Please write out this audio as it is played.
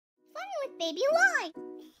with Baby Alive.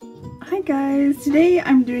 Hi guys, today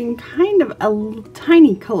I'm doing kind of a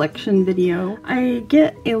tiny collection video. I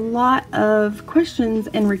get a lot of questions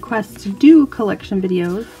and requests to do collection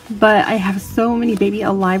videos, but I have so many Baby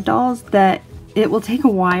Alive dolls that it will take a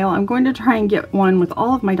while. I'm going to try and get one with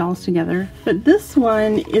all of my dolls together, but this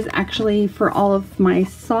one is actually for all of my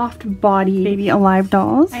soft body Baby Alive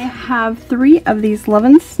dolls. I have 3 of these Love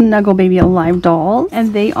and Snuggle Baby Alive dolls,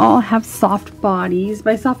 and they all have soft bodies.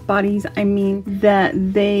 By soft bodies, I mean that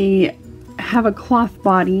they have a cloth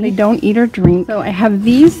body. They don't eat or drink. So I have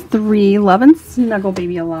these 3 Love and Snuggle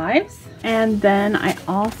Baby Alives, and then I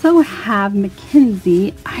also have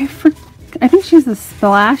Mackenzie. I think she's a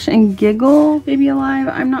Splash and Giggle Baby Alive.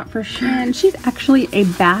 I'm not for sure. And she's actually a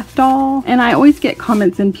bath doll. And I always get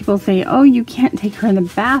comments and people say, oh, you can't take her in the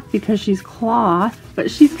bath because she's cloth. But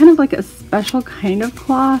she's kind of like a special kind of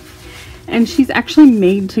cloth. And she's actually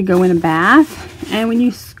made to go in a bath. And when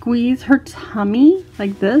you squeeze her tummy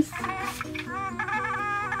like this,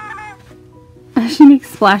 she makes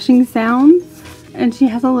splashing sounds. And she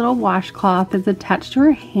has a little washcloth that's attached to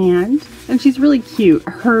her hand, and she's really cute.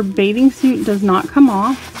 Her bathing suit does not come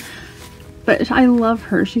off, but I love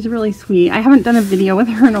her. She's really sweet. I haven't done a video with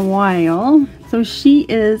her in a while. So she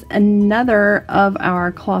is another of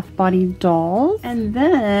our cloth body dolls. And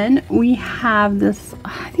then we have this,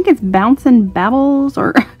 I think it's Bouncin' Babbles,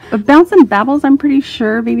 or Bouncin' Babbles, I'm pretty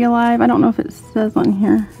sure, Baby Alive. I don't know if it says on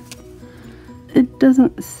here. It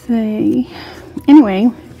doesn't say.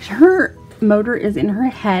 Anyway, her motor is in her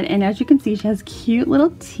head, and as you can see, she has cute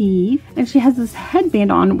little teeth, and she has this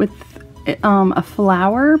headband on with a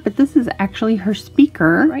flower, but this is actually her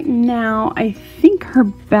speaker. Right now I think her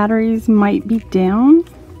batteries might be down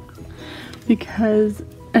because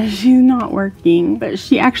she's not working, but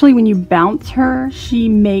she actually, when you bounce her, she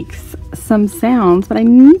makes some sounds, but I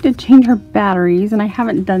need to change her batteries and I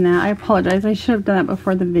haven't done that. I apologize. I should have done that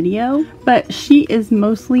before the video. But she is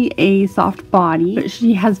mostly a soft body, but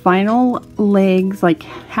she has vinyl legs, like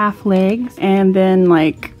half legs, and then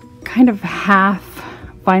like kind of half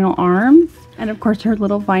vinyl arms, and of course her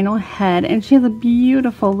little vinyl head, and she has a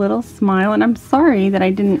beautiful little smile. And I'm sorry that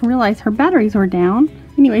I didn't realize her batteries were down.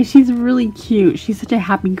 Anyway, she's really cute. She's such a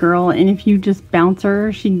happy girl, and if you just bounce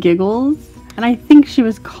her, she giggles. And I think she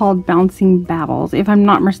was called Bouncing Babbles, if I'm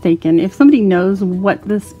not mistaken. If somebody knows what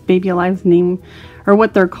this Baby Alive's name, or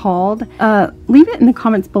what they're called, leave it in the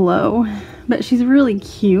comments below. But she's really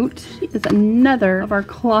cute. She is another of our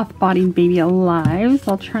cloth-bodied Baby Alives.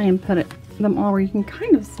 I'll try and put them all where you can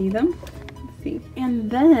kind of see them. See.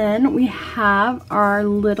 And then we have our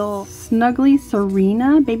little Snuggly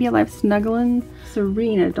Serena, Baby Alive Snuggling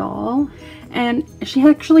Serena doll. And she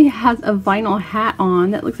actually has a vinyl hat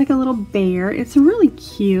on that looks like a little bear. It's really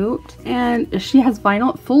cute. And she has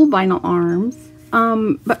full vinyl arms.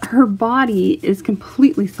 But her body is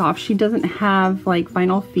completely soft. She doesn't have like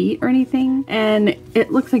vinyl feet or anything. And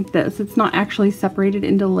it looks like this. It's not actually separated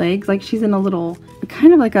into legs. Like she's in a little,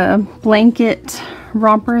 kind of like a blanket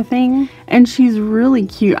romper thing. And she's really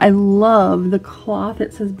cute. I love the cloth.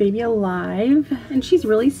 It says Baby Alive. And she's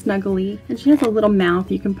really snuggly. And she has a little mouth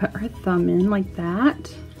you can put her thumb in like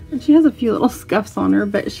that. And she has a few little scuffs on her,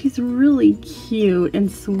 but she's really cute and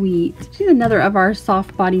sweet. She's another of our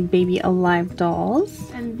soft-bodied Baby Alive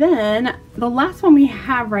dolls. And then the last one we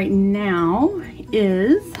have right now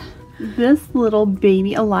is this little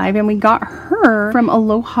Baby Alive, and we got her from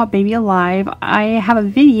Aloha Baby Alive. I have a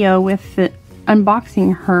video with it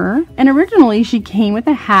unboxing her, and originally she came with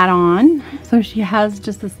a hat on, so she has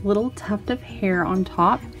just this little tuft of hair on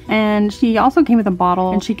top, and she also came with a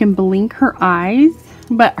bottle, and she can blink her eyes.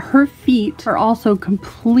 But her feet are also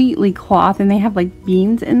completely cloth, and they have like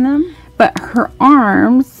beans in them. But her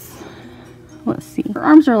arms, let's see, her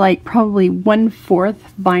arms are like probably 1/4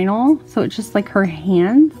 vinyl, so it's just like her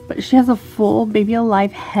hands. But she has a full Baby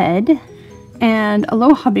Alive head, and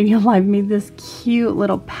Aloha Baby Alive made this cute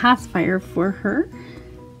little pacifier for her.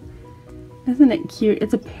 Isn't it cute?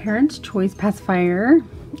 It's a Parent's Choice pacifier,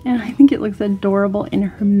 and I think it looks adorable in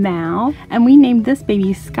her mouth. And we named this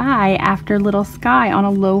baby Sky after little Sky on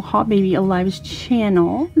Aloha Baby Alive's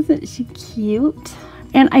channel. Isn't she cute?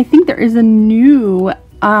 And I think there is a new,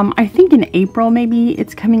 I think in April maybe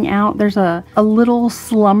it's coming out. There's a Little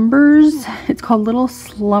Slumbers. It's called Little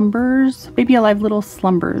Slumbers. Baby Alive Little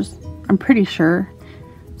Slumbers. I'm pretty sure.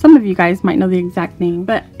 Some of you guys might know the exact name,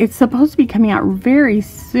 but it's supposed to be coming out very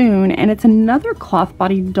soon, and it's another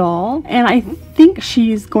cloth-bodied doll, and I think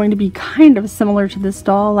she's going to be kind of similar to this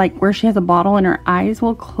doll, like where she has a bottle and her eyes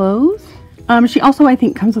will close. She also, I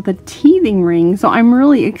think, comes with a teething ring, so I'm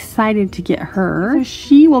really excited to get her. So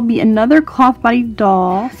she will be another cloth-bodied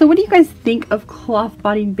doll. So what do you guys think of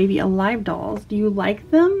cloth-bodied Baby Alive dolls? Do you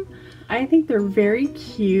like them? I think they're very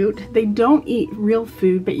cute. They don't eat real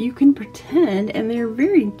food, but you can pretend, and they're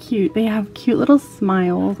very cute. They have cute little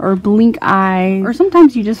smiles or blink eyes, or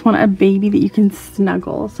sometimes you just want a baby that you can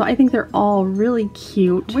snuggle. So I think they're all really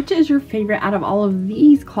cute. Which is your favorite out of all of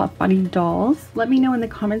these cloth-bodied dolls? Let me know in the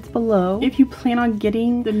comments below. If you plan on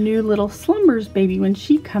getting the new Little Slumbers baby when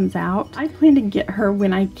she comes out, I plan to get her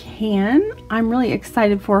when I can. I'm really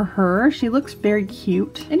excited for her. She looks very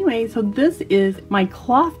cute. Anyway, so this is my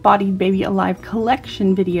cloth-bodied Baby Alive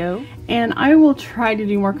collection video, and I will try to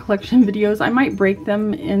do more collection videos. I might break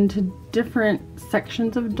them into different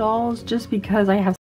sections of dolls just because I have